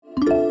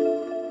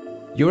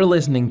You're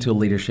listening to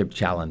Leadership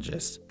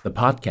Challenges, the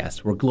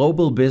podcast where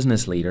global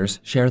business leaders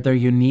share their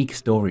unique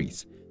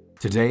stories.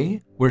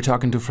 Today, we're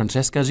talking to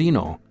Francesca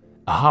Gino,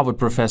 a Harvard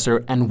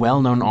professor and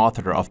well-known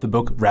author of the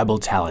book Rebel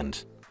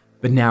Talent.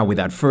 But now,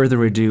 without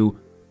further ado,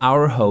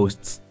 our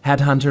hosts,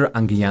 headhunter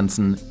Anke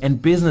Janssen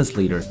and business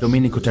leader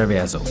Domenico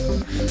Traverso.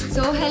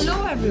 So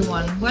hello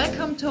everyone,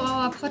 welcome to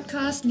our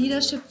podcast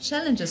Leadership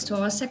Challenges, to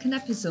our second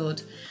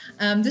episode.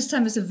 This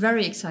time is a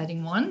very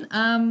exciting one.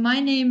 My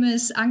name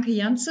is Anke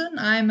Janssen.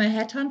 I'm a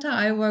headhunter.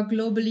 I work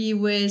globally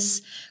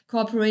with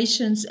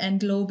corporations and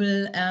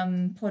global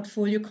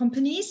portfolio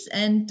companies.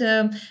 And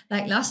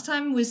like last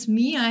time with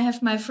me, I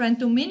have my friend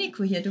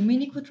Domenico here,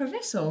 Domenico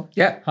Traverso.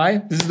 Yeah, hi,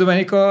 this is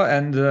Domenico.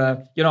 And,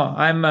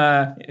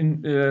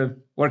 I'm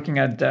working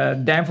at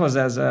Danfoss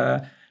as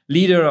a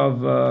leader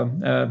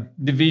of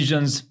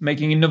divisions,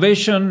 making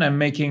innovation and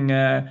making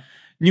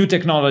new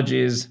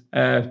technologies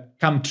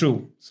come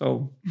true.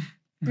 So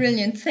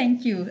brilliant,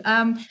 thank you.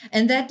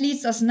 And that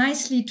leads us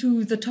nicely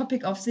to the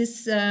topic of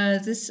this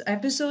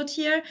episode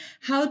here: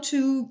 how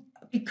to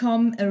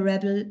become a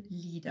rebel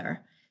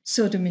leader.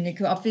 So,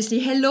 Domenico, obviously,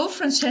 hello,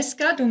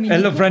 Francesca. Domenico.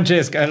 Hello,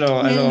 Francesca.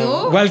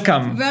 Hello.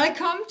 Welcome.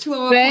 Welcome to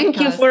our Thank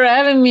podcast. you for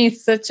having me.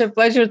 It's such a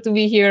pleasure to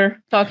be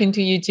here talking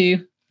to you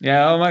two.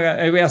 Yeah, oh my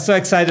God. We are so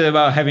excited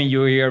about having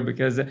you here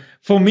because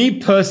for me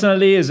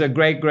personally, it's a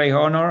great, great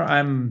honor.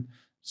 I'm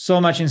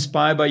so much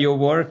inspired by your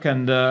work.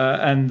 And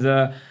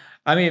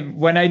I mean,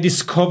 when I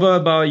discover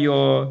about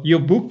your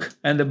book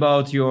and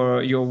about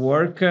your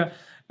work,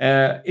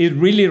 it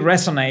really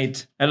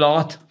resonates a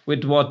lot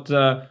with what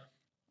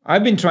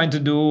I've been trying to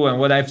do and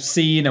what I've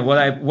seen and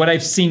what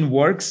I've seen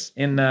works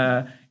in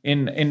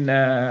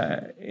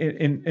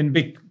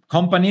big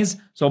companies.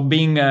 So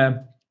being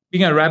a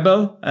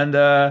rebel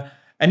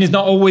and it's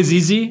not always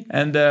easy.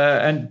 And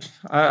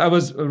I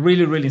was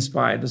really, really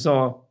inspired.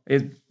 So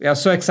we are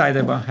so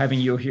excited about having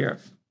you here.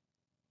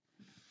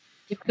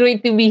 It's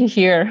great to be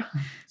here.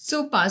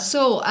 Super.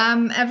 So,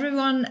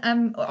 everyone,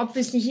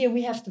 obviously here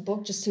we have the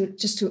book just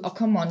to, oh,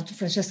 come on,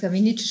 Francesca, we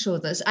need to show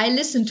this. I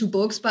listen to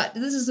books, but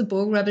this is a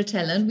book, Rebel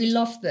Talent. We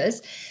love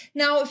this.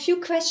 Now, a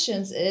few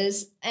questions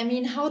is,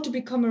 how to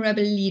become a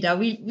rebel leader.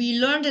 We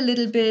learned a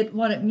little bit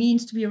what it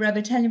means to be a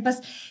rebel talent,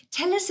 but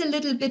tell us a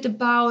little bit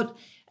about,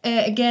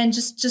 again,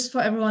 just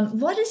for everyone,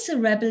 what is a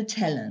rebel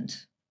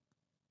talent?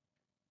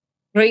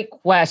 Great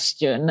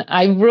question.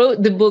 I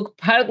wrote the book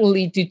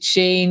partly to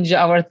change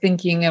our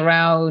thinking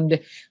around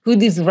who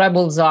these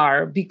rebels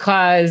are,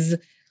 because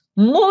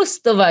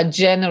most of us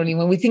generally,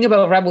 when we think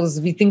about rebels,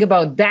 we think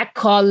about that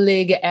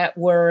colleague at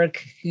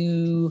work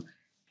who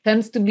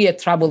tends to be a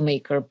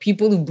troublemaker,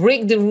 people who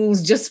break the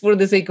rules just for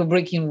the sake of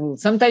breaking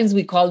rules. Sometimes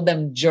we call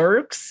them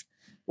jerks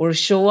or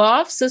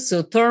show-offs,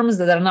 so terms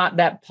that are not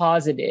that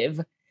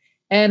positive.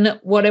 And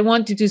what I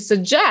wanted to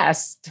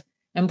suggest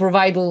and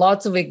provide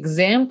lots of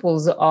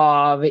examples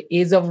of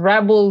is of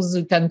rebels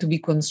who tend to be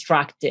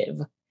constructive.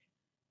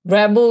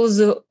 Rebels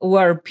who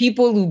are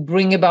people who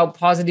bring about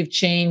positive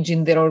change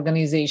in their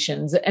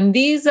organizations. And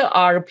these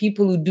are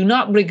people who do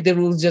not break the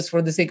rules just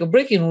for the sake of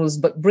breaking rules,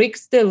 but break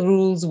still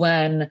rules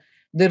when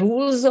the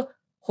rules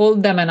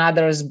hold them and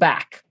others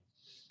back.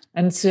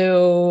 And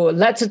so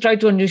let's try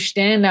to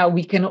understand how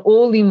we can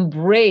all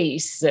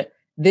embrace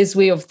this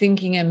way of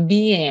thinking and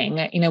being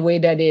in a way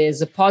that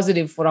is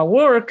positive for our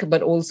work,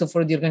 but also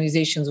for the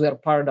organizations we are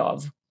part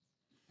of.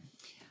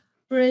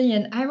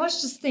 Brilliant. I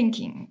was just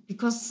thinking,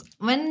 because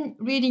when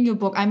reading your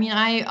book, I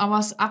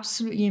was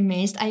absolutely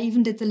amazed. I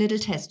even did the little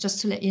test just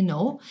to let you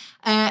know.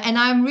 And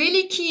I'm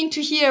really keen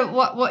to hear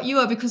what you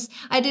are, because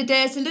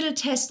there's a little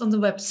test on the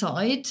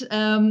website.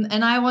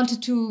 And I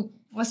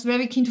was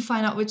very keen to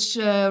find out which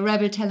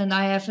rebel talent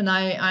I have, and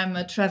I'm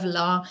a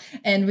traveler,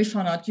 and we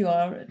found out you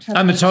are a traveler.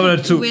 I'm a traveler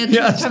too. We're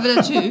a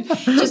traveler too.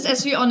 Just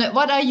as we on it.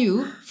 What are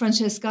you,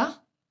 Francesca?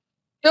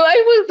 So I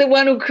was the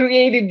one who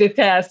created the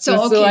test.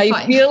 So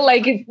I feel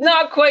like it's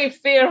not quite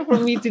fair for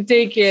me to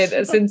take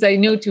it since I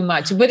know too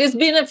much. But it's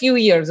been a few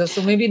years,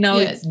 so maybe now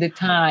it's the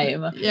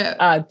time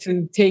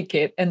to take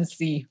it and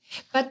see.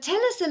 But tell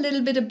us a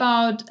little bit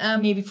about,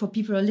 maybe for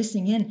people who are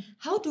listening in,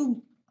 how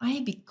do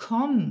I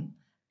become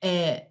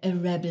a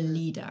rebel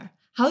leader?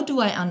 How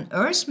do I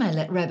unearth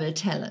my rebel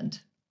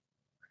talent?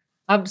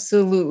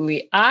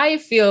 Absolutely. I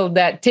feel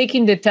that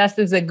taking the test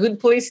is a good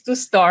place to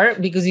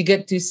start, because you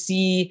get to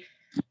see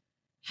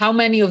how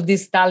many of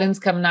these talents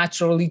come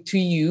naturally to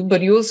you,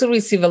 but you also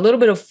receive a little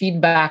bit of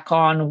feedback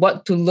on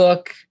what to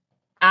look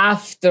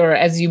after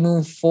as you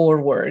move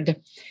forward.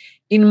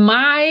 In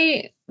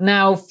my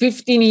now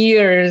 15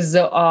 years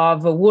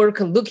of work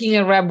looking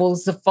at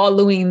rebels,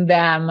 following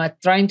them,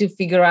 trying to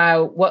figure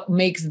out what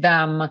makes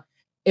them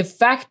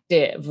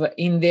effective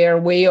in their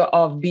way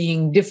of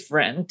being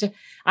different,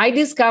 I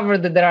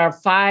discovered that there are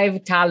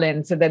 5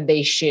 talents that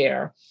they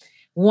share.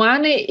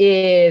 One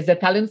is a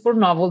talent for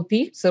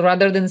novelty. So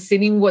rather than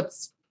sitting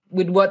with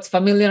what's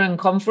familiar and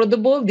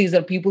comfortable, these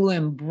are people who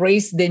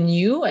embrace the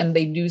new, and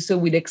they do so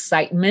with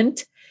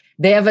excitement.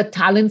 They have a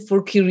talent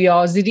for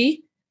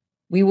curiosity.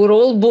 We were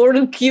all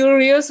born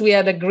curious. We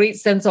had a great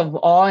sense of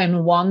awe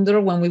and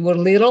wonder when we were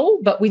little,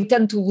 but we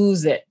tend to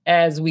lose it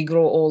as we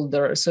grow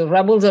older. So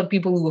rebels are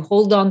people who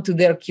hold on to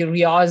their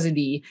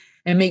curiosity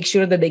and make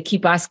sure that they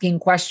keep asking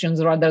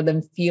questions rather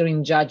than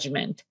fearing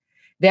judgment.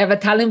 They have a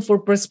talent for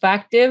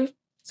perspective.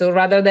 So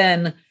rather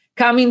than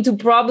coming to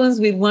problems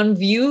with one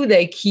view,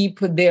 they keep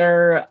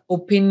their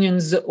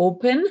opinions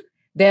open.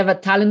 They have a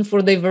talent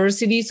for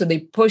diversity, so they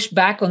push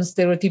back on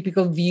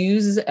stereotypical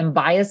views and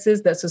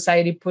biases that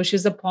society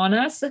pushes upon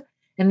us.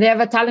 And they have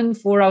a talent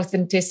for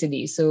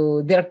authenticity,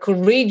 so they're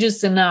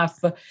courageous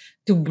enough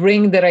to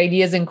bring their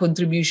ideas and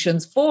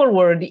contributions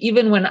forward,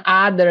 even when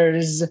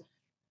others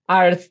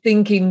are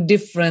thinking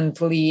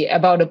differently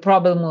about a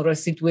problem or a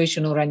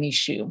situation or an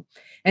issue.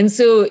 And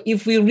so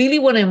if we really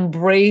want to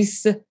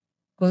embrace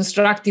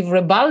constructive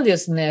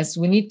rebelliousness,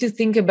 we need to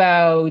think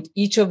about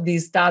each of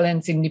these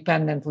talents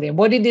independently and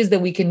what it is that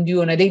we can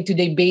do on a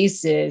day-to-day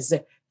basis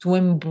to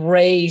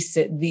embrace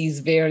these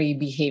very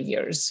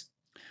behaviors.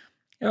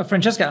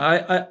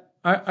 Francesca,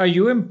 are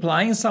you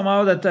implying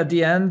somehow that at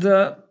the end,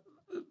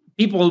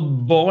 people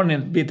born a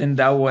bit in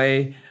that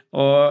way,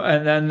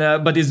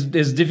 but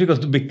it's difficult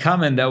to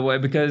become in that way?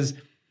 Because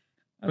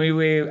if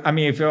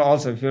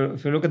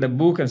you look at the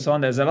book and so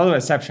on, there's a lot of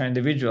exceptional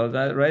individuals,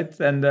 right?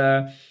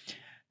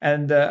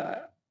 And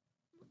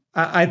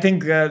I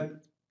think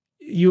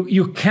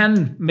you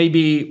can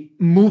maybe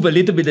move a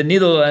little bit the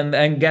needle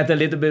and get a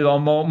little bit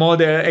more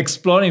the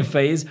exploring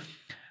phase.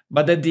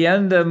 But at the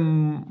end,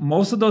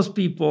 most of those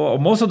people, or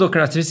most of the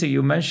characteristics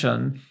you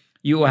mentioned,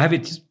 you have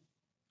it.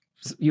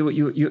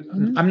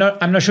 I'm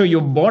not sure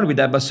you're born with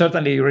that, but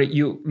certainly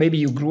maybe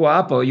you grew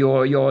up, or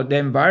the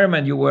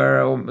environment you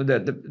were, or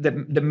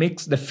the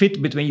mix, the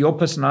fit between your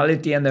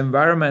personality and the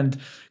environment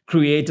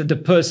created the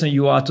person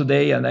you are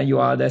today, and then you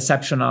are the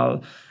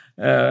exceptional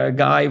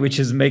guy which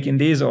is making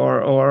this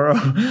or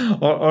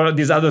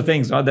these other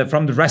things,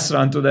 from the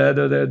restaurant to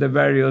the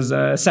various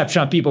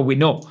exceptional people we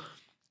know.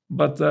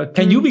 But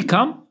can you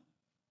become?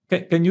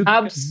 Can you?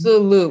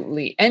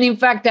 Absolutely. And in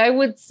fact, I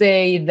would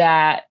say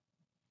that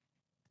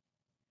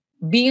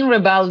being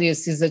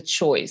rebellious is a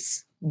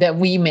choice that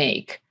we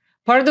make.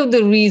 Part of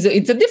the reason,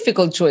 it's a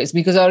difficult choice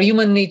because our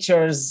human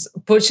natures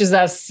pushes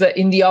us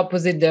in the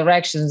opposite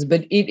directions,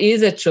 but it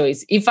is a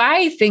choice. If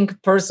I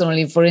think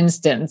personally, for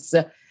instance,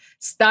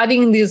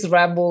 studying these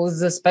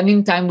rebels,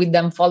 spending time with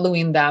them,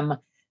 following them,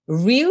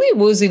 really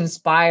was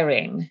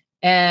inspiring.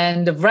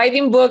 And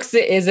writing books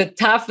is a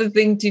tough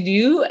thing to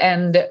do.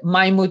 And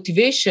my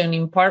motivation,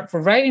 in part, for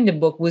writing the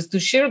book was to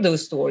share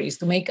those stories,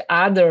 to make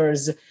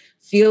others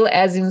feel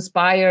as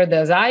inspired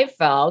as I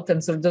felt,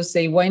 and sort of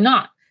say, why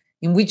not?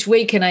 In which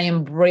way can I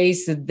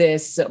embrace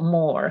this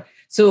more?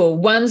 So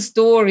one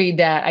story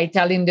that I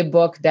tell in the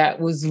book that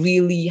was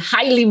really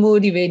highly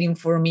motivating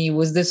for me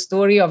was the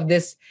story of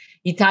this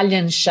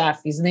Italian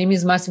chef. His name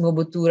is Massimo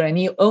Bottura, and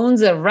he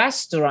owns a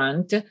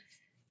restaurant,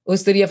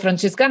 Osteria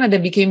Francescana,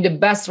 that became the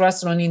best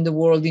restaurant in the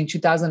world in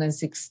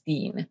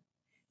 2016.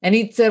 And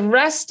it's a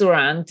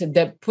restaurant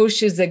that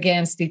pushes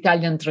against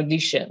Italian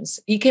traditions.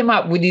 He came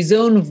up with his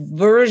own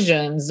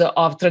versions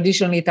of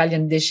traditional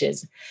Italian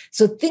dishes.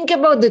 So think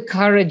about the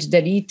courage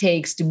that it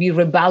takes to be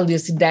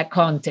rebellious in that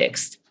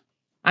context.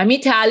 I'm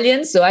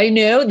Italian, so I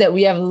know that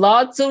we have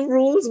lots of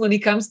rules when it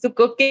comes to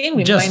cooking.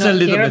 We might not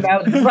care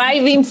about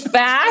driving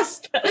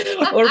fast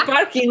or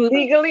parking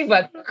legally,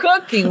 but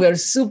cooking, we're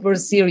super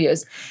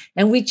serious.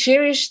 And we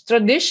cherish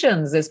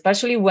traditions,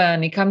 especially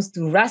when it comes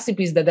to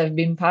recipes that have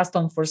been passed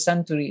on for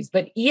centuries.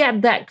 But he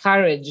had that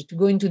courage to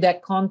go into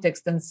that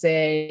context and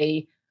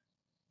say,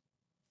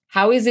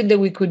 how is it that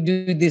we could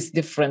do this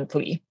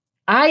differently?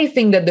 I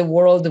think that the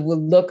world will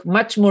look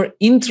much more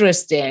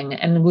interesting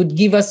and would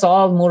give us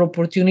all more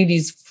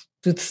opportunities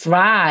to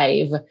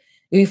thrive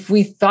if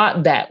we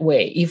thought that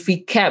way, if we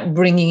kept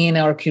bringing in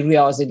our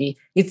curiosity.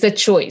 It's a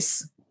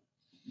choice.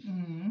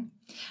 Mm.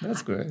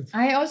 That's great.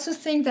 I also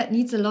think that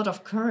needs a lot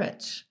of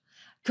courage.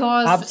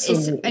 Because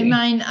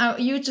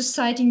you're just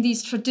citing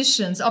these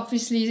traditions.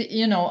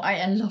 Obviously,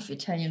 I love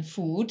Italian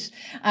food.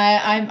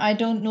 I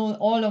don't know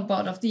all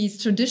about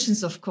these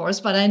traditions, of course,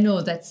 but I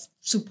know that's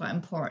super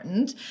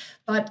important.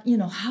 But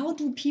how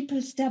do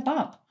people step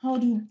up? How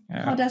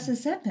does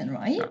this happen,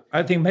 right?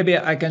 I think maybe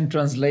I can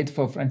translate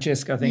for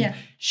Francesca. I think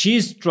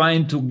she's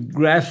trying to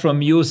grab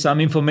from you some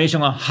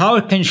information on how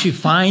can she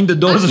find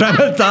those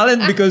rebel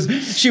talent, because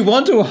she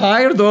wants to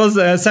hire those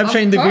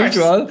exceptional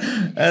individuals,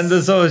 and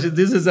so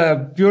this is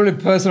a purely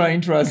personal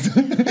interest.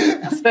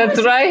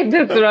 That's right.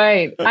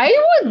 I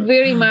was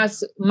very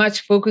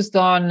much focused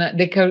on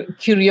the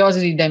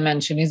curiosity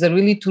dimension. Is a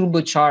really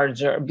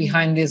turbocharger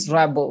behind these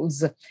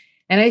rebels.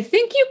 And I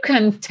think you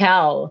can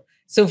tell.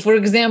 So, for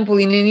example,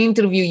 in an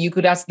interview, you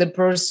could ask the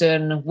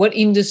person, what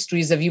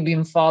industries have you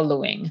been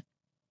following?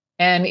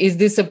 And is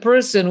this a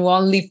person who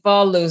only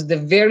follows the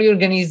very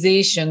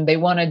organization they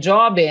want a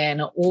job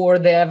in, or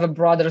they have a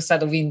broader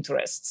set of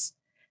interests?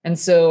 And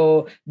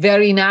so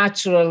very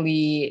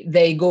naturally,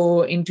 they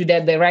go into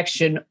that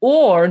direction,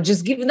 or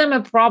just give them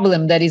a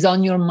problem that is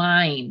on your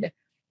mind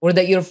or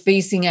that you're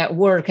facing at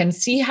work, and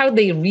see how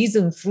they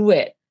reason through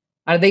it.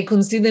 Are they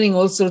considering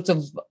all sorts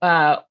of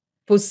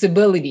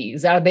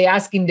possibilities? Are they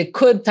asking the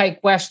could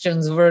type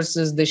questions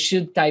versus the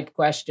should type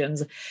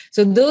questions?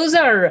 So those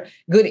are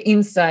good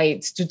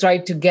insights to try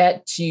to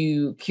get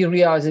to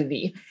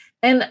curiosity.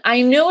 And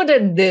I know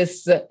that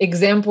this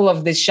example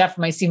of this chef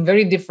might seem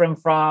very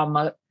different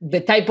from the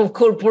type of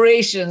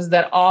corporations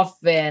that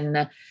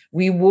often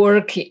we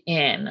work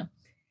in.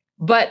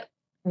 But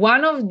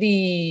one of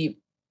the,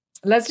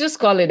 let's just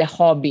call it a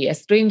hobby, a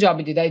strange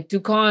hobby that I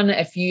took on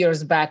a few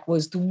years back,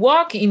 was to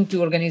walk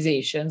into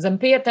organizations and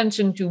pay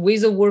attention to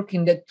ways of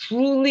working that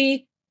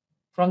truly,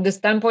 from the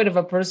standpoint of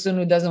a person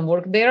who doesn't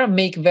work there,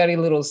 make very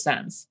little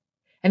sense.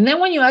 And then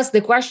when you ask the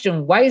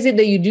question, why is it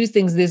that you do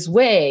things this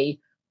way?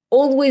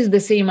 Always the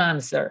same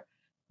answer.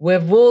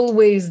 We've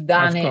always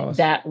done it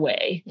that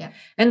way. Yeah.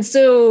 And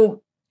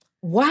so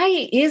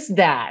why is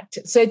that?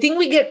 So I think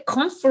we get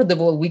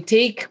comfortable. We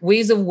take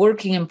ways of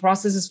working and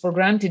processes for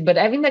granted, but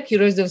having that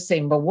curiosity of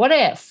saying, but what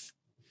if?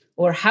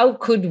 Or how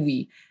could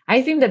we?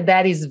 I think that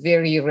that is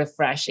very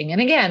refreshing. And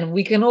again,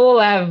 we can all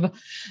have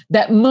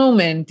that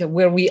moment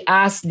where we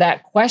ask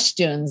that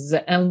questions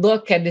and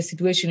look at the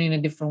situation in a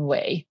different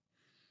way.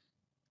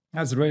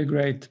 That's really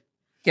great.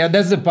 Yeah,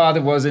 that's the part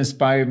that was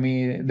inspired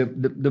me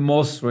the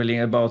most, really,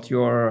 about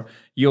your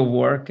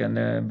work,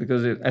 and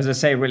because as I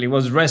say, really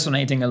was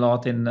resonating a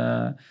lot in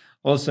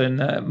also in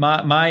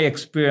my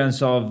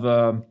experience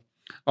of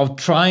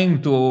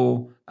trying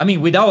to. I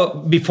mean,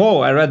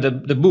 before I read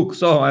the book,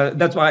 so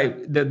that's why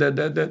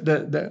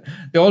the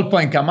whole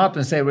point come up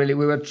and say, really,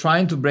 we were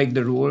trying to break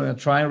the rule and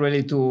trying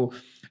really to,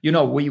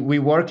 we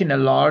work in a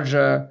large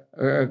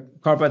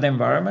corporate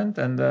environment,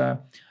 and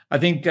I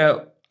think.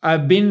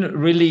 I've been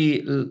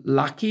really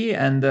lucky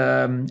and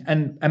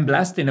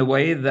blessed in a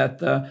way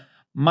that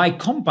my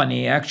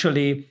company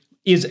actually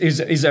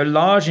is a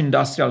large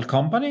industrial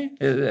company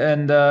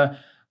and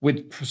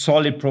with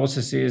solid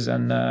processes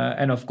and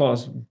of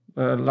course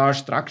a large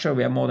structure.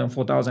 We have more than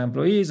 4,000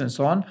 employees and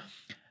so on.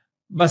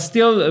 But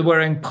still,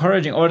 we're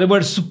encouraging, or they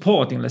were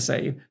supporting. Let's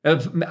say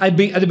at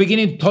the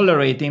beginning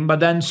tolerating, but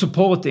then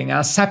supporting,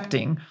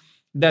 accepting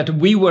that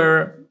we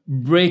were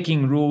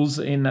breaking rules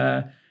in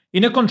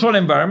a controlled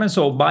environment,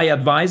 so by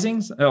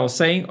advising or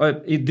saying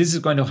this is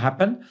going to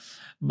happen,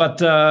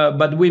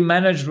 but we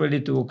managed really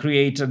to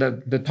create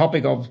the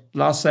topic of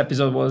last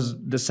episode was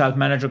the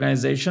self-managed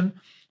organization,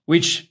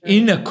 which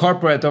in a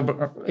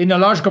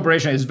large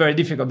corporation is very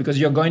difficult because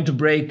you're going to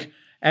break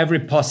every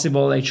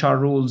possible HR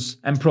rules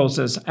and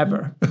process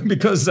ever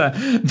because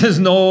there's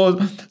no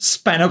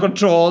span of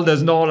control.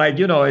 There's no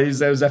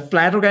there's a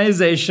flat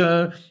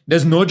organization.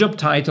 There's no job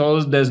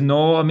titles. There's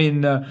no,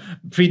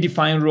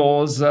 predefined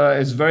roles.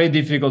 It's very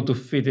difficult to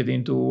fit it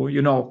into,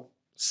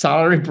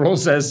 salary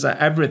process,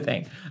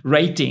 everything,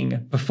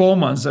 rating,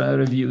 performance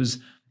reviews.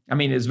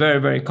 It's very,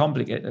 very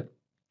complicated.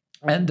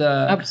 And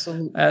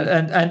absolutely.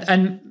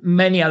 And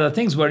many other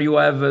things where you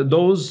have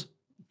those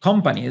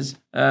companies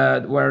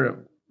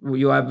where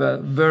you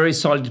have very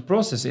solid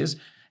processes,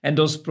 and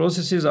those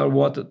processes are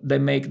what they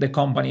make the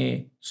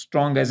company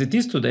strong as it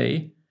is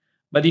today.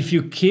 But if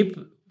you keep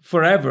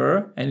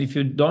forever, and if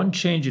you don't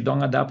change, you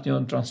don't adapt, you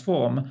don't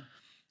transform,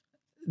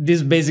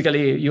 this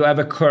basically you have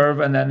a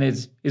curve, and then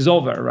it's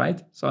over, right?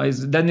 So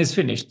then it's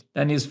finished.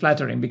 Then it's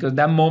flattering because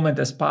that moment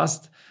has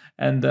passed,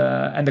 and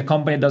the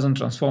company doesn't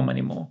transform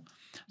anymore.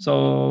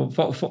 So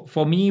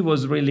for me, it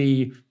was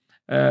really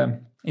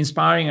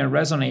inspiring and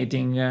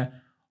resonating.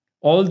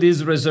 All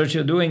this research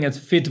you're doing, it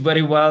fit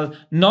very well,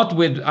 not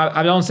with,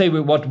 I don't say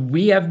with what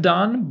we have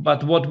done,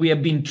 but what we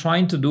have been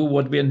trying to do,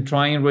 what we've been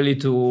trying really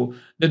to,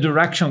 the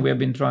direction we have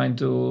been trying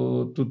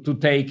to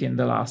take in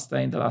the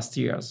last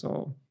year.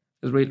 So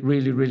it's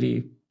really,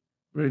 really,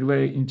 really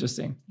very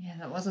interesting. Yeah,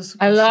 that was a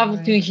super I love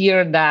story. to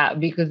hear that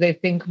because I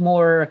think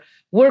more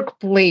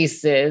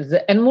workplaces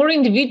and more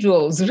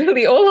individuals,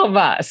 really all of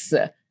us,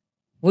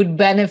 would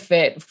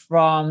benefit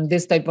from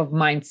this type of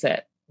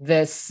mindset,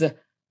 this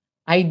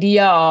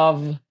idea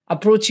of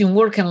approaching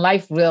work and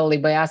life really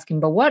by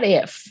asking, but what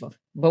if,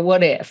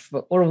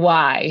 or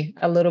why,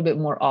 a little bit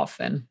more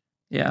often.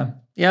 Yeah,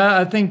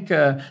 I think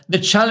the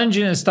challenge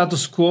in a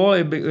status quo,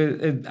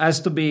 it has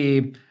to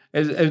be,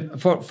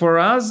 for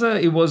us,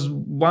 it was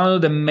one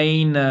of the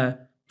main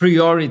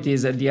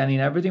priorities at the end in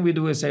everything we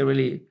do is say,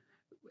 really,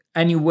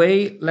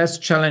 anyway, let's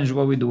challenge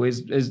what we do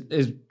is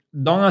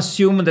don't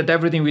assume that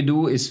everything we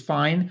do is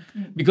fine,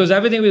 because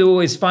everything we do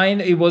is fine.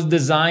 It was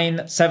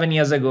designed 7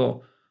 years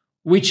ago,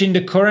 which in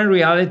the current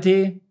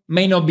reality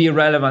may not be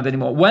relevant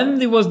anymore.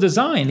 When it was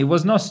designed, it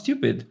was not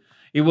stupid.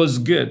 It was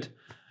good,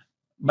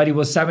 but it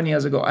was 7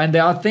 years ago. And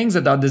there are things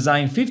that are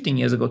designed 15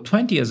 years ago,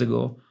 20 years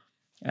ago,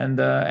 and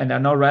are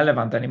not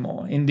relevant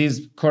anymore. In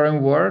this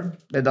current world,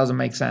 that doesn't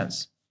make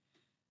sense.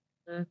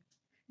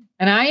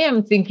 And I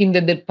am thinking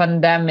that the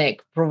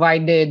pandemic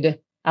provided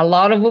a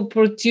lot of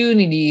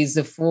opportunities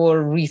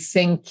for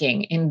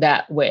rethinking in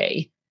that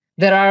way.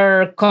 There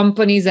are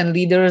companies and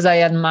leaders I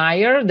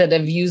admire that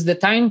have used the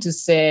time to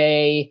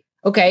say,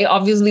 okay,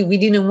 obviously we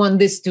didn't want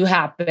this to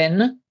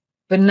happen,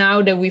 But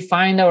now that we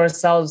find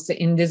ourselves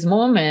in these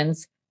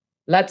moments,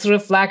 let's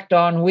reflect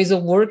on ways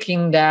of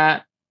working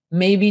that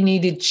maybe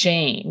needed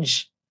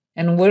change.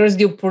 And where's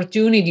the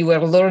opportunity?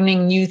 We're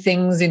learning new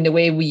things in the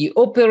way we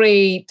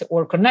operate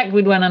or connect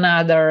with one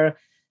another.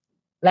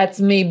 Let's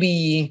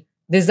maybe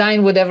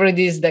design whatever it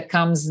is that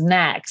comes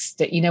next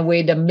in a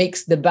way that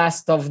makes the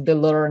best of the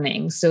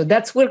learning. So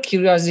that's where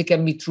curiosity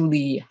can be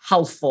truly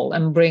helpful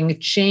and bring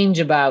change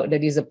about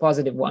that is a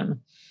positive one.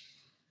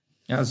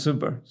 Yeah,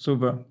 super.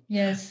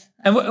 Yes.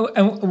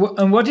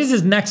 And what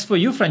is next for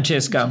you,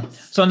 Francesca?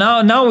 So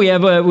now we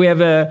have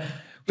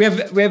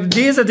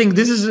this. I think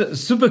this is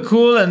super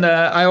cool, and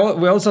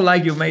we also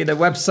like you made a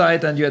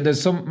website, and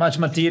there's so much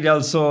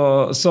material,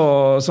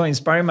 so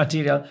inspiring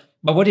material.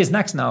 But what is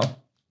next now?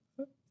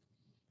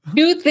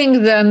 Two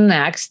things are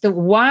next.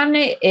 One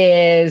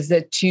is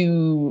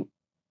to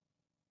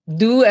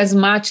do as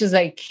much as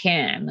I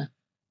can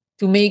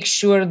to make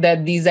sure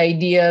that these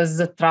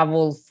ideas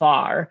travel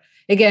far.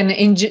 Again,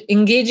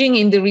 engaging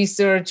in the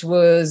research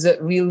was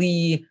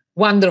really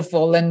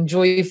wonderful and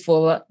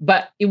joyful,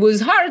 but it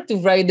was hard to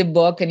write the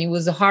book, and it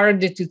was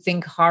hard to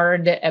think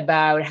hard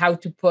about how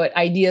to put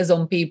ideas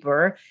on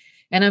paper.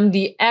 And I'm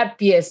the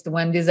happiest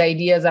when these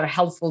ideas are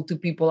helpful to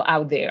people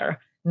out there,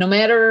 no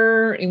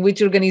matter in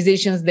which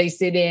organizations they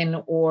sit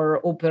in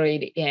or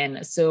operate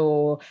in.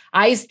 So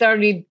I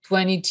started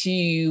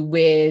 22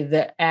 with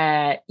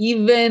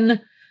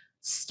even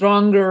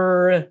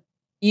stronger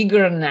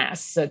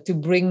eagerness to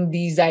bring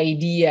these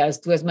ideas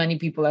to as many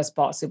people as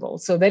possible.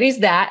 So there is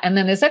that. And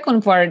then the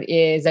second part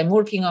is I'm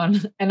working on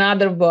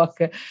another book.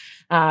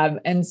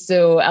 And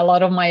so a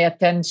lot of my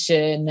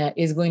attention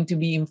is going to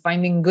be in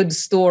finding good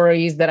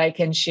stories that I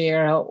can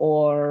share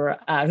or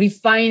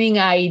refining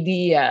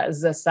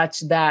ideas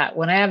such that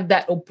when I have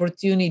that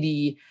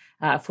opportunity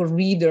for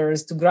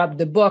readers to grab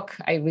the book,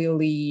 I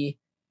really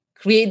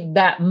create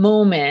that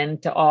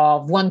moment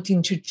of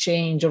wanting to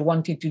change or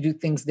wanting to do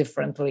things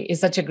differently. It's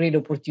such a great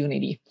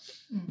opportunity.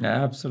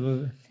 Yeah,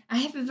 absolutely. I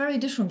have a very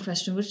different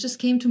question, which just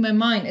came to my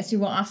mind as you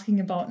were asking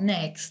about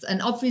next.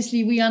 And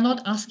obviously, we are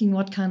not asking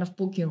what kind of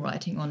book you're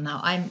writing on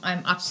now. I'm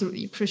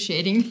absolutely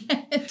appreciating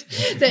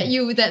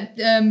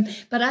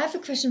that. But I have a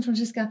question,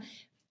 Francesca.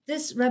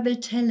 This Rebel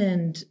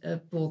Talent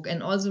book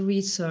and all the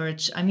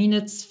research, I mean,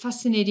 it's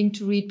fascinating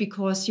to read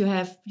because you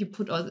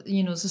put all,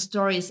 the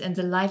stories and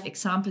the life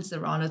examples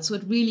around it. So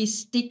it really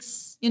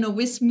sticks,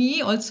 with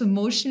me also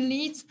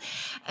emotionally.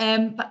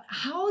 But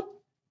how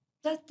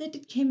did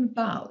it came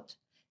about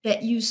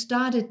that you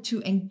started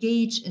to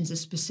engage in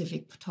this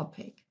specific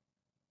topic?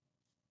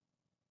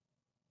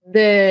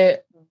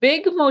 The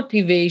big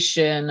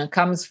motivation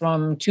comes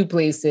from two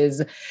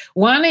places.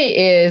 One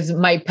is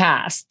my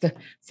past.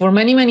 For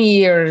many, many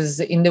years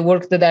in the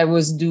work that I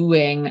was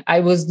doing, I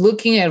was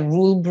looking at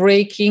rule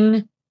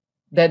breaking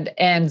that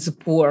ends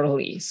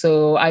poorly.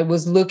 So I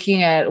was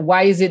looking at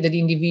why is it that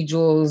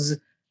individuals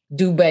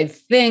do bad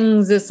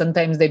things?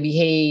 Sometimes they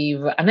behave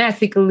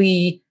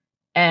unethically,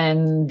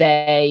 and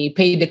they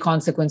pay the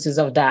consequences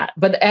of that.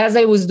 But as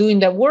I was doing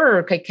that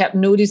work, I kept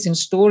noticing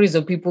stories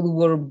of people who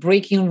were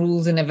breaking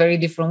rules in a very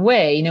different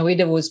way, in a way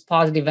that was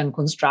positive and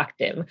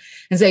constructive.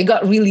 And so I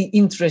got really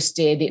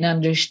interested in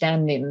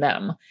understanding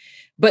them.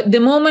 But the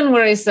moment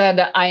where I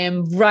said, I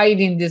am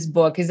writing this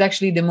book is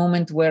actually the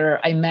moment where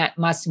I met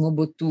Massimo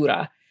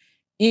Bottura.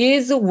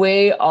 His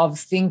way of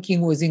thinking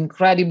was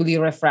incredibly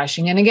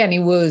refreshing. And again,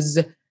 it was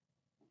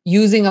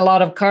using a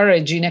lot of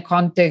courage in a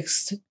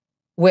context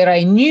where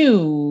I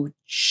knew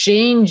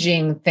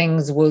changing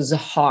things was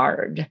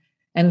hard.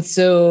 And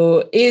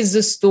so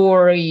his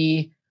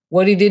story,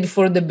 what he did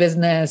for the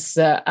business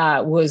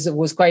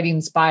was quite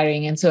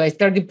inspiring. And so I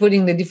started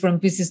putting the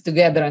different pieces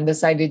together and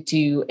decided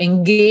to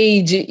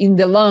engage in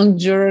the long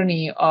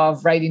journey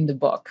of writing the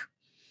book.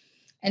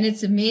 And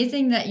it's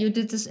amazing that you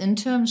did this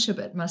internship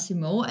at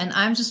Massimo. And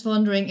I'm just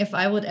wondering if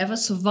I would ever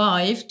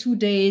survive 2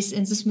 days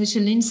in this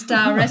Michelin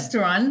star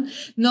restaurant,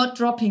 not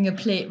dropping a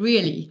plate,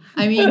 really.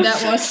 I mean,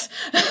 that was,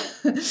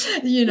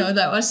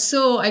 that was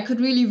so, I could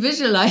really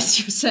visualize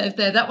yourself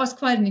there. That was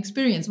quite an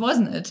experience,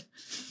 wasn't it?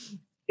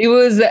 It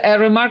was a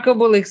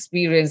remarkable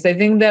experience. I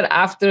think that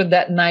after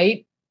that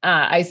night,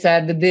 I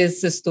said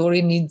this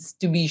story needs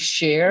to be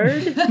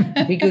shared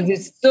because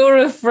it's so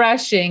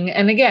refreshing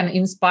and, again,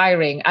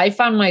 inspiring. I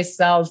found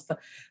myself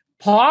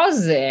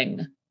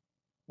pausing,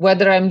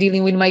 whether I'm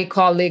dealing with my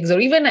colleagues or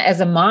even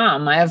as a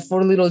mom. I have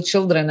 4 little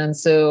children. And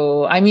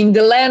so I'm in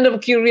the land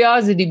of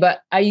curiosity,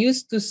 but I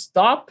used to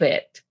stop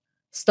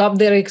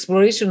their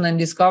exploration and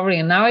discovery.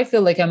 And now I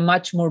feel like I'm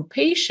much more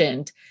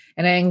patient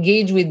and I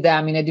engage with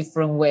them in a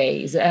different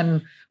ways.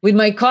 And with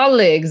my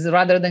colleagues,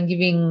 rather than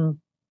giving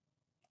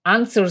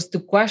answers to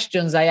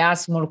questions, I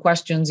ask more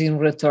questions in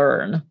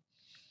return.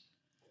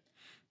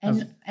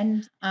 But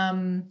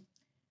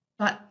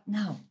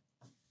now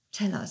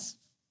tell us,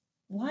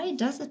 why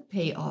does it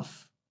pay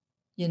off,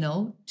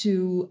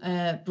 to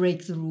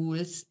break the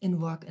rules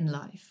in work and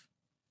life?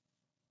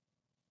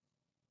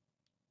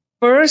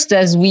 First,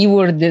 as we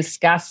were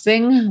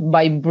discussing,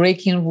 by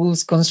breaking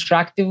rules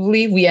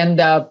constructively, we end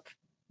up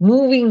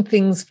moving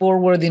things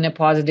forward in a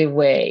positive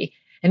way.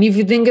 And if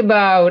you think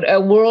about a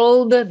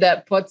world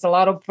that puts a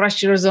lot of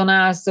pressures on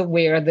us,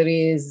 where there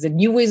is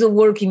new ways of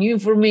working, new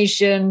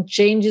information,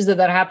 changes that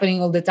are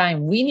happening all the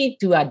time, we need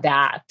to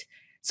adapt.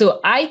 So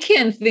I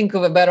can't think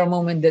of a better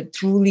moment than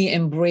truly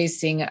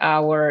embracing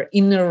our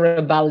inner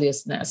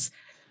rebelliousness.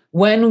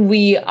 When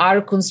we are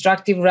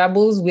constructive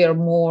rebels, we are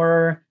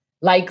more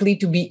likely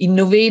to be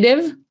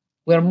innovative,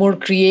 we're more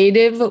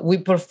creative, we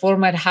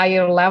perform at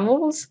higher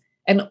levels,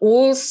 and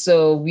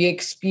also we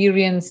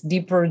experience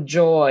deeper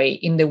joy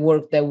in the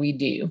work that we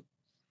do.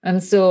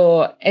 And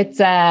so it's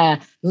a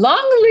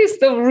long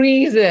list of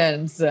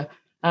reasons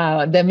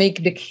that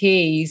make the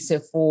case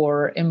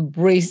for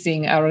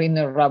embracing our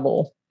inner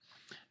rebel.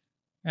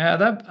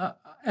 Yeah,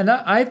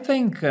 I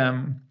think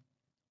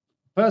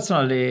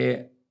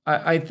personally,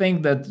 I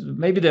think that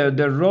maybe the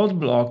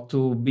roadblock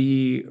to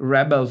be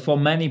rebel for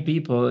many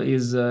people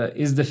is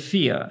the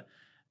fear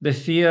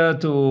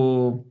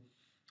to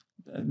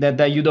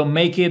that you don't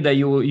make it, that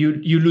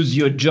you lose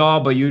your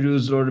job, or you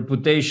lose your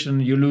reputation,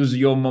 you lose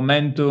your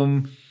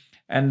momentum,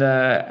 and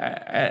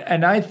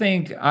I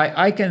think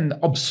I can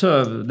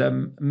observe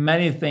that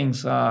many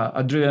things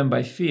are driven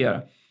by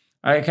fear.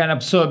 I can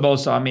observe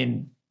also. I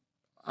mean,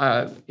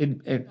 also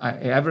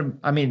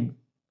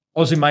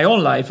in my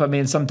own life. I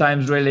mean,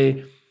 sometimes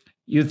really,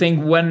 you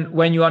think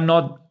when you are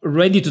not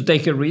ready to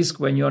take a risk,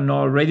 when you are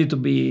not ready to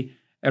be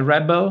a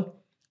rebel,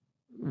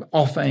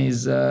 often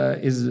is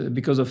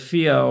because of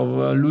fear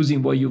of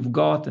losing what you've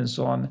got and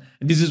so on.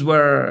 And this is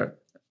where,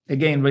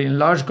 again, in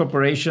large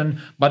corporation,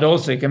 but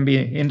also it can be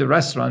in the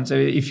restaurants.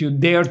 If you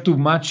dare too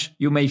much,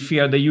 you may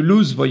fear that you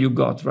lose what you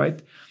got,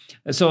 right?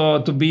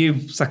 So to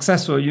be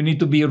successful, you need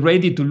to be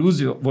ready to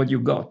lose what you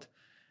got.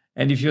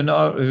 And if you're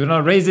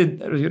not ready,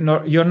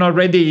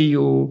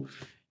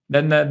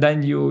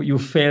 then you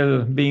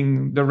fail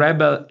being the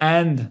rebel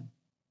and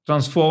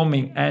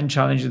transforming and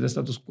challenging the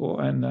status quo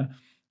and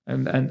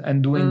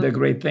doing the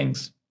great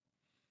things.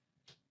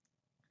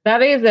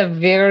 That is a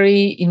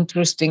very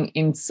interesting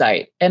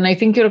insight. And I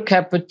think you're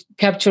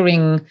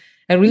capturing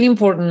a really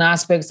important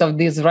aspects of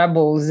these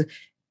rebels.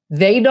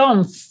 They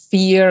don't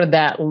fear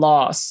that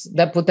loss,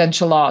 that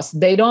potential loss.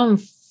 They don't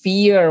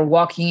fear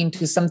walking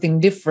into something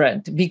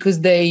different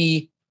because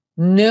they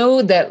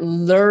know that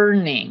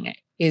learning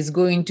is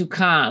going to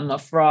come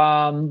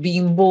from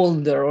being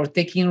bolder or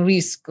taking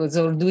risks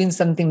or doing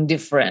something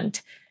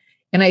different.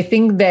 And I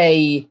think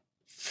they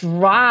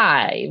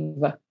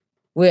thrive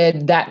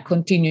with that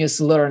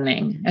continuous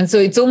learning. And so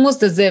it's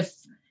almost as if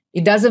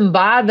it doesn't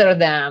bother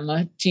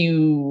them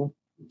to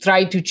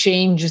try to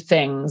change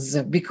things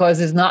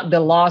because it's not the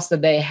loss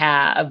that they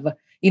have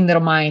in their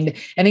mind.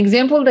 An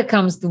example that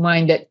comes to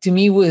mind that to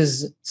me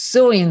was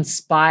so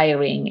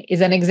inspiring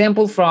is an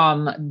example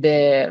from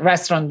the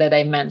restaurant that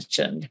I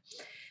mentioned,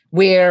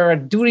 where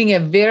during a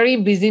very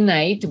busy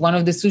night, one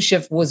of the sous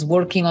chefs was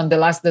working on the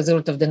last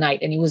dessert of the night,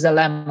 and it was a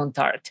lemon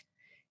tart.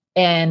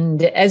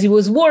 And as he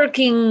was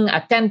working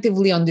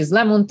attentively on this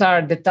lemon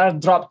tart, the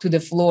tart dropped to the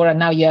floor, and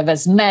now you have a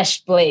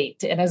smashed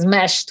plate and a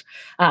smashed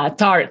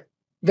tart,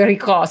 very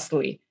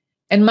costly.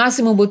 And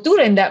Massimo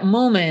Bottura in that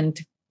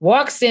moment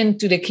walks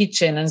into the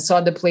kitchen and saw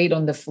the plate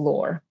on the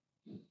floor.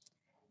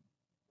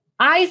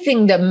 I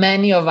think that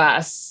many of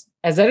us,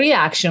 as a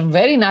reaction,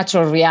 very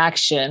natural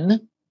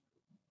reaction,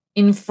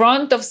 in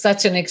front of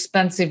such an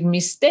expensive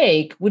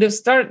mistake, would have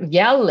started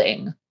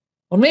yelling.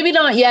 Or maybe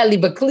not yelling,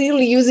 but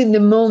clearly using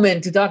the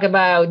moment to talk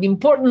about the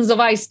importance of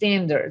high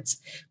standards.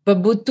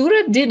 But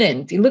Bottura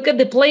didn't. He looked at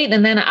the plate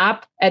and then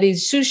up at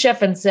his sous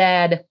chef and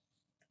said,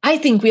 I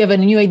think we have a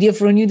new idea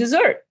for a new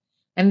dessert.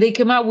 And they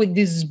came out with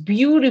this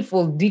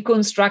beautiful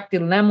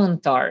deconstructed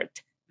lemon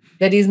tart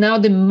that is now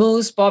the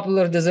most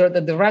popular dessert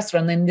at the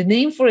restaurant. And the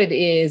name for it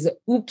is,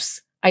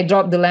 Oops, I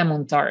Dropped the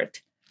Lemon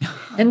Tart.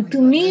 And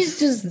to me, it's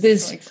just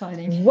this so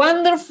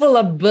wonderful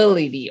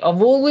ability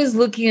of always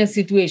looking at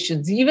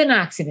situations, even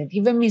accident,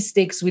 even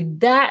mistakes, with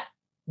that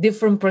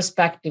different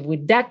perspective,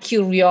 with that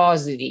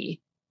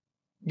curiosity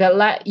that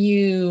let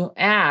you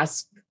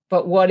ask,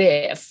 but what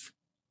if?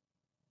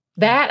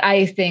 That,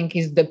 I think,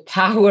 is the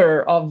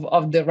power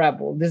of the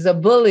rebel, this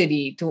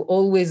ability to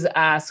always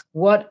ask,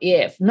 what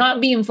if?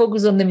 Not being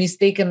focused on the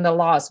mistake and the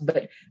loss,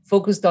 but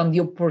focused on the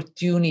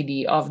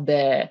opportunity of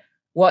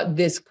what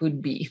this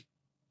could be.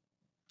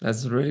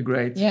 That's really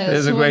great. Yeah,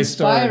 it's so a great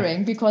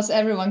inspiring story. Because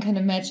everyone can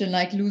imagine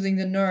like losing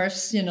the nerves,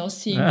 seeing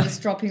this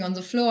dropping on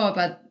the floor.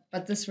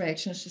 But this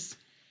reaction is just,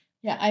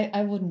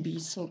 I wouldn't be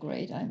so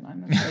great.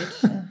 I'm afraid.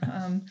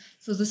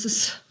 So this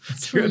is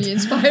really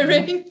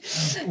inspiring.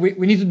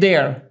 We need to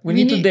dare. We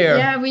need to dare.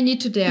 Yeah, we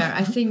need to dare.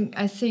 I think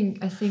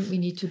we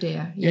need to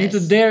dare. Yes. You need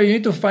to dare. You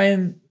need to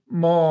find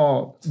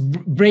more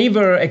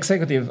braver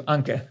executive,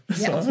 Anke.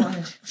 Yeah,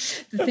 right.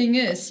 The thing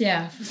is,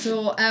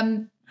 So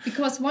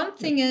because one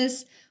thing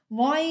is,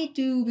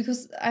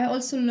 because I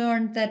also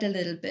learned that a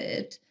little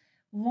bit,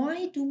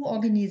 why do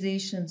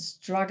organizations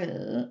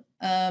struggle?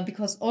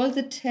 Because all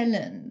the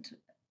talent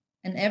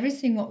and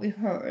everything what we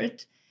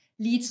heard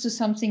leads to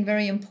something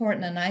very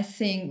important. And I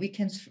think we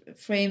can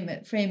frame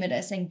it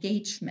as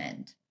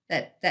engagement.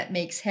 that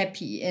makes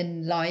happy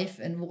in life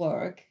and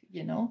work,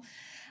 you know.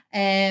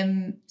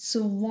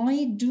 So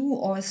why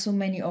do so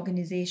many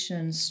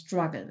organizations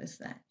struggle with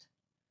that?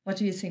 What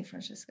do you think,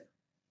 Francesca?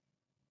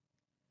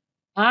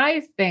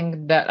 I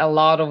think that a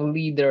lot of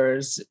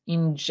leaders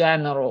in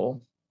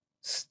general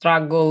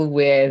struggle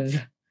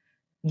with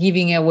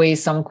giving away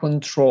some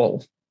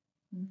control.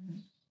 Mm-hmm.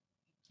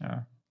 Yeah.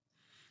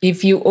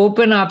 If you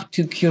open up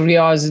to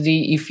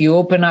curiosity, if you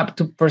open up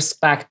to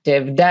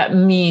perspective, that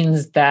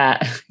means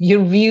that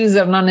your views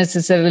are not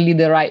necessarily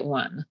the right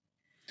one,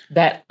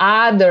 that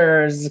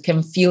others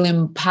can feel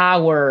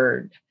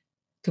empowered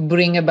to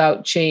bring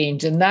about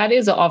change. And that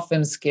is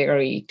often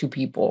scary to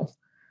people.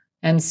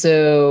 And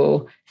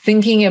so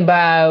thinking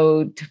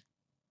about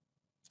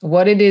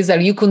what it is, are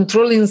you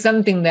controlling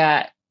something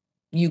that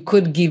you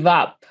could give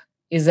up,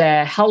 is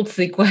a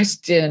healthy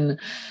question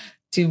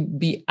to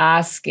be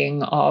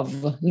asking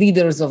of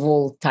leaders of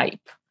all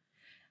type.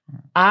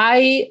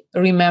 I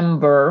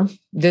remember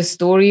the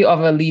story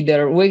of a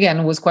leader who,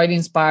 again, was quite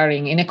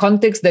inspiring in a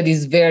context that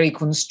is very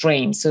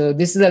constrained. So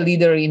this is a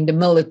leader in the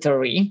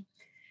military.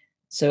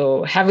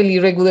 So heavily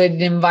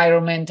regulated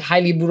environment,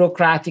 highly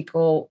bureaucratic,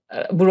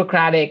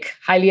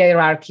 highly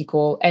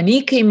hierarchical. And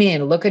he came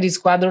in, looked at his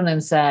squadron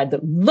and said,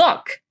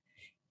 look,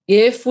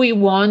 if we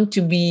want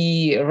to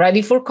be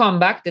ready for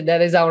combat,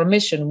 that is our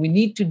mission, we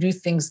need to do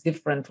things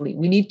differently.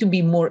 We need to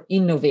be more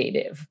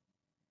innovative.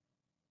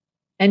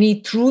 And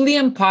he truly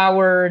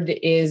empowered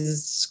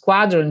his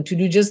squadron to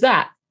do just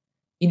that.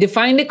 He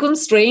defined the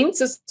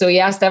constraints. So he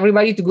asked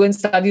everybody to go and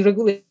study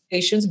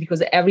regulations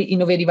because every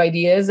innovative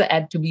ideas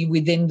had to be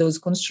within those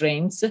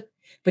constraints.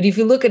 But if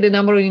you look at the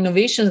number of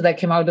innovations that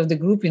came out of the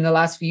group in the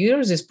last few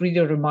years, it's pretty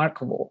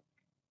remarkable.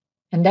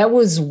 And that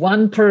was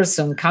one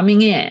person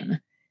coming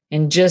in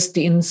and just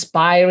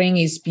inspiring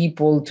his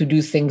people to do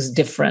things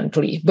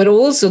differently, but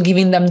also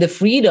giving them the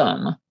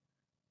freedom,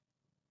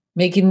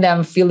 making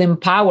them feel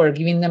empowered,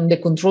 giving them the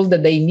control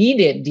that they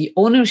needed, the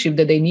ownership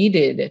that they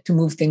needed to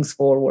move things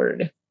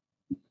forward.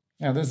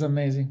 Yeah, that's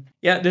amazing.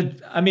 Yeah,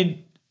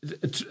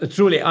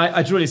 truly,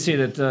 I truly see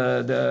that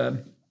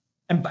the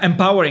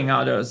empowering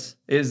others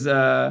is,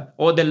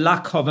 or the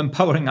lack of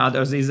empowering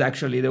others is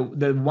actually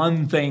the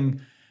one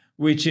thing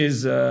which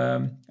is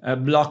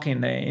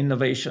blocking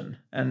innovation.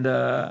 And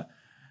that's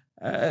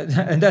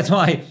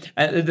why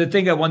the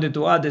thing I wanted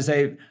to add is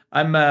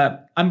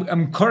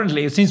I'm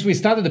currently, since we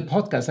started the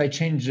podcast, I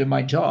changed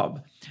my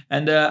job,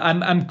 and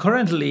I'm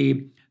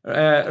currently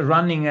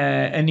running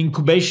an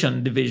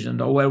incubation division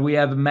where we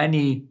have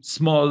many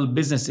small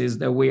businesses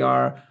that we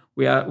are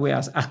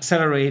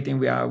accelerating,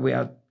 we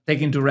are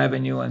taking to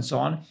revenue and so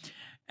on,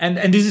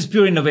 and this is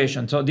pure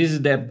innovation. So this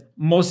is the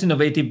most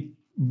innovative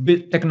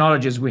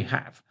technologies we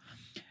have.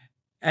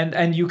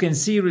 And you can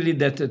see really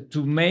that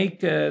to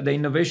make the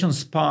innovation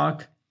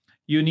spark,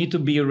 you need to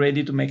be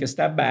ready to make a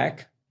step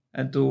back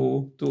and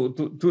to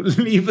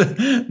leave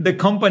the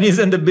companies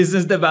and the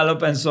business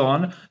develop and so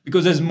on.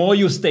 Because as more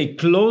you stay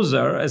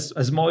closer,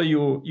 as more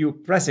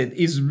you press it,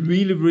 is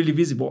really, really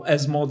visible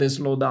as more they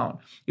slow down.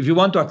 If you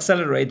want to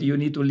accelerate, you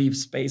need to leave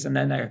space and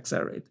then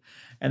accelerate.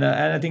 And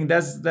I think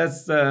that's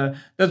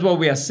what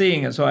we are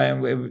seeing. And so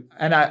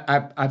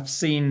I've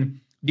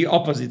seen the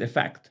opposite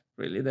effect.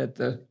 Really,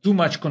 that too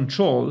much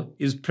control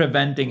is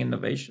preventing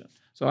innovation.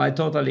 So I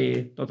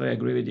totally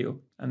agree with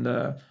you, and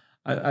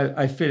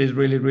I feel it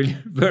really, really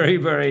very,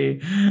 very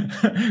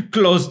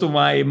close to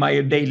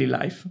my daily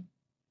life.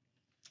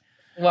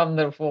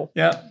 Wonderful.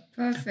 Yeah.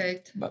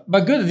 Perfect.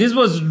 But good. This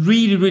was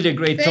really, really a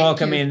great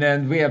talk. You.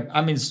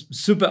 And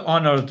super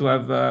honored to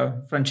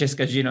have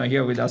Francesca Gino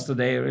here with us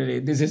today. Really,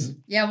 this is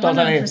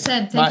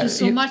 100%. Thank you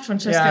so much,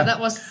 Francesca. Yeah.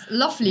 That was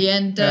lovely,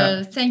 and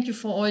thank you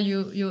for all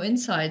your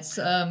insights.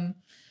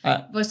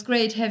 It was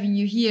great having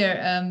you here,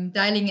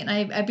 dialing in.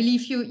 I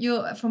believe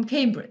you're from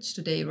Cambridge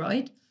today,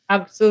 right?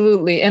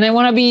 Absolutely. And I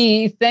want to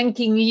be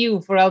thanking you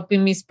for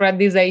helping me spread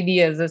these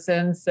ideas,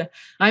 since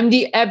I'm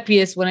the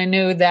happiest when I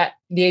know that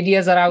the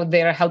ideas are out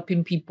there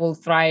helping people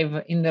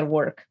thrive in their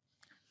work.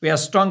 We are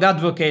strong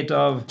advocate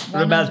of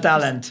rebel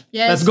talent.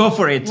 Yes. Let's go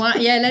for it.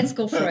 Let's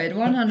go for it.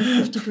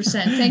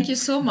 150%. Thank you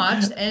so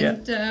much.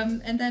 And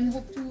then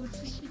hope to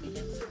see you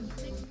again soon.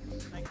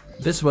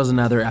 This was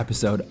another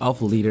episode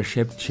of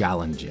Leadership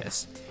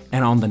Challenges.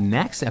 And on the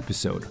next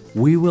episode,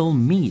 we will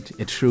meet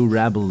a true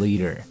rebel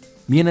leader.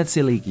 Mina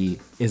Tsiliki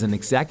is an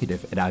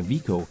executive at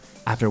Iveco.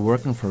 After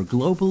working for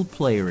global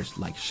players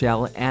like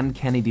Shell and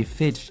Kennedy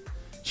Fitch,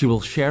 she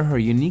will share her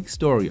unique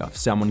story of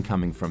someone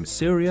coming from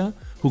Syria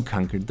who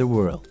conquered the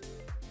world.